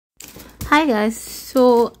Hi guys,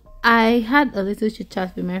 so I had a little chit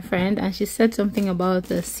chat with my friend and she said something about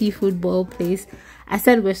a seafood boil place. I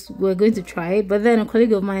said we're going to try it, but then a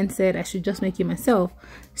colleague of mine said I should just make it myself.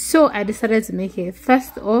 So I decided to make it.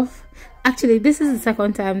 First off, actually this is the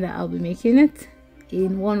second time that I'll be making it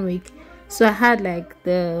in 1 week. So I had like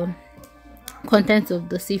the contents of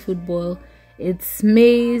the seafood boil. It's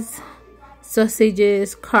maize,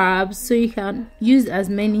 sausages, crabs, so you can use as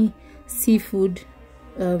many seafood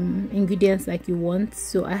ingredients like you want.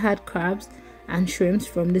 So I had crabs and shrimps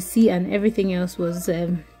from the sea, and everything else was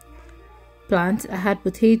plants. I had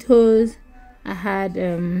potatoes, I had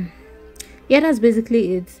yeah, that's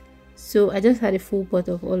basically it. So I just had a full pot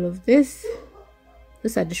of all of this.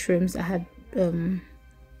 Those are the shrimps. I had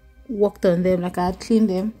worked on them, like I had cleaned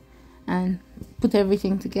them and put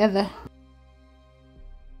everything together.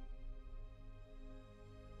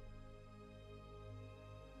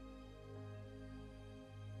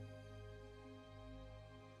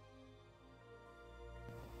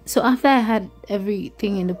 So after I had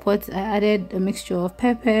everything in the pot, I added a mixture of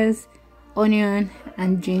peppers, onion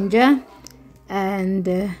and ginger,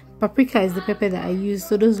 and paprika is the pepper that I use,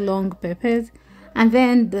 so those long peppers. And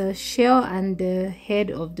then the shell and the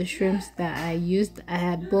head of the shrimps that I used, I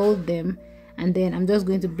had boiled them, and then I'm just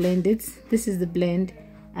going to blend it. This is the blend,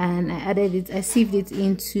 and I added it, I sieved it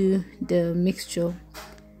into the mixture.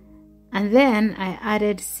 And then I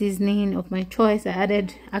added seasoning of my choice. I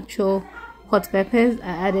added actual hot peppers,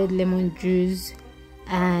 I added lemon juice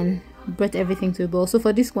and brought everything to a boil. So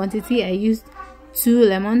for this quantity I used 2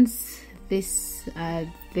 lemons. This are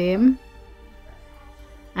them,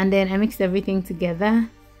 and then I mixed everything together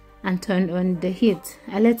and turned on the heat.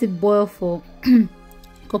 I let it boil for a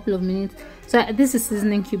couple of minutes. So this is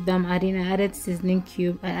seasoning cube that I'm adding. I added seasoning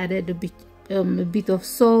cube, I added a bit of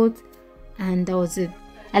salt, and that was it.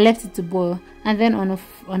 I left it to boil, and then on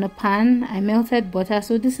a pan I melted butter.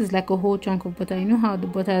 So this is like a whole chunk of butter. You know how the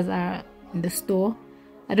butters are in the store.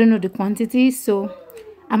 I don't know the quantity, so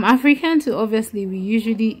I'm African, so obviously we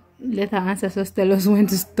usually let our ancestors tell us when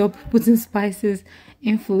to stop putting spices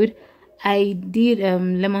in food. I did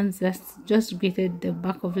lemon zest, just grated the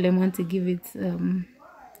back of lemon to give it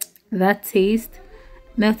that taste.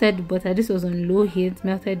 Melted the butter. This was on low heat.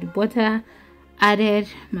 Melted the butter, added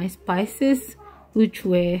my spices, which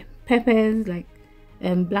were peppers, like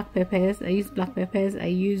black peppers. I used black peppers. I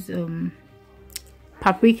used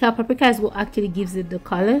paprika. Paprika is what actually gives it the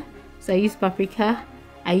color, so I used paprika.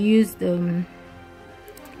 I used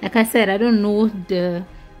like I said, I don't know the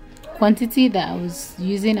quantity that I was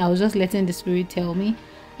using. I was just letting the spirit tell me.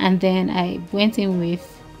 And then I went in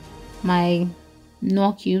with my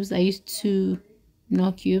Knorr cubes. I used 2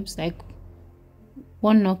 Knorr cubes, like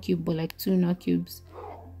 1 Knorr cube but like 2 Knorr cubes.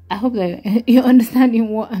 I hope that you're understanding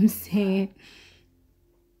what I'm saying.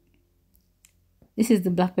 This is the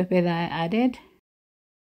black pepper that I added.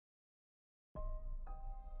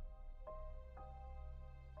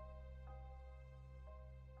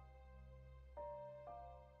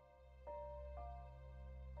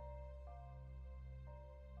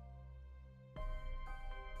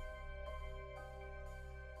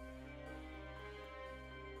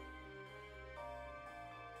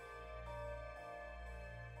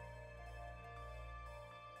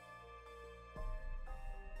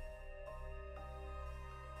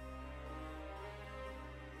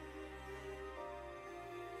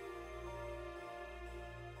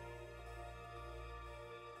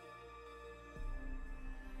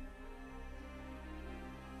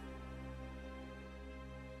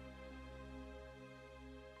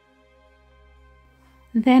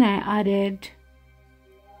 Then I added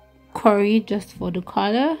curry just for the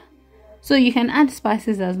color. So you can add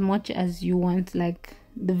spices as much as you want, like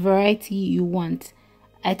the variety you want.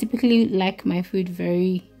 I typically like my food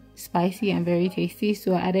very spicy and very tasty,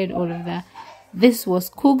 so I added all of that. This was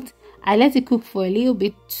cooked. I let it cook for a little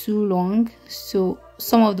bit too long, so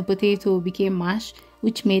some of the potato became mashed,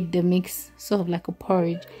 which made the mix sort of like a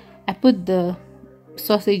porridge. I put the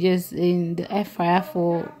sausages in the air fryer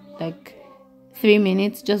for like 3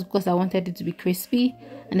 minutes just because I wanted it to be crispy,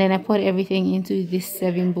 and then I put everything into this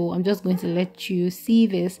serving bowl. I'm just going to let you see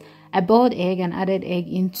this. I boiled egg and added egg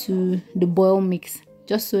into the boil mix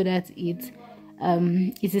just so that it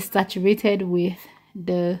is saturated with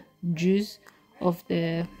the juice of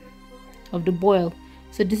the boil.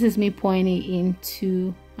 So this is me pouring it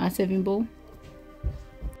into our serving bowl.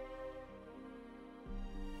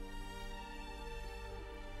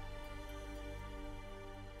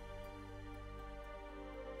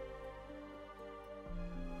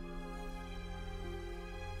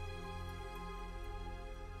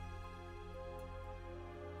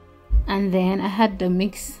 And then I had the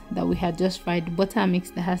mix that we had just fried, the butter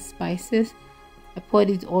mix that has spices. I poured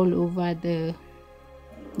it all over the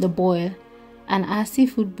boil, and our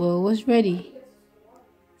seafood boil was ready.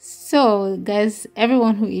 So guys,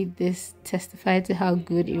 everyone who ate this testified to how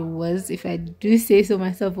good it was. If I do say so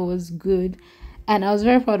myself, it was good, and I was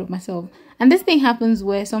very proud of myself. And this thing happens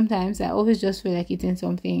where sometimes I always just feel like eating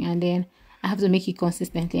something, and then I have to make it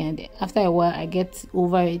consistently, and after a while I get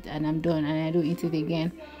over it and I'm done and I don't eat it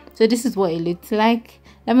again. So this is what it looked like.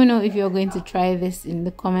 Let me know if you're going to try this in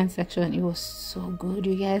the comment section. It was so good,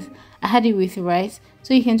 you guys. I had it with rice,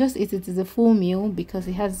 so you can just eat it as a full meal because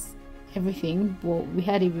it has everything, but we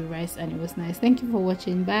had it with rice and it was nice. Thank you for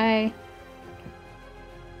watching. Bye.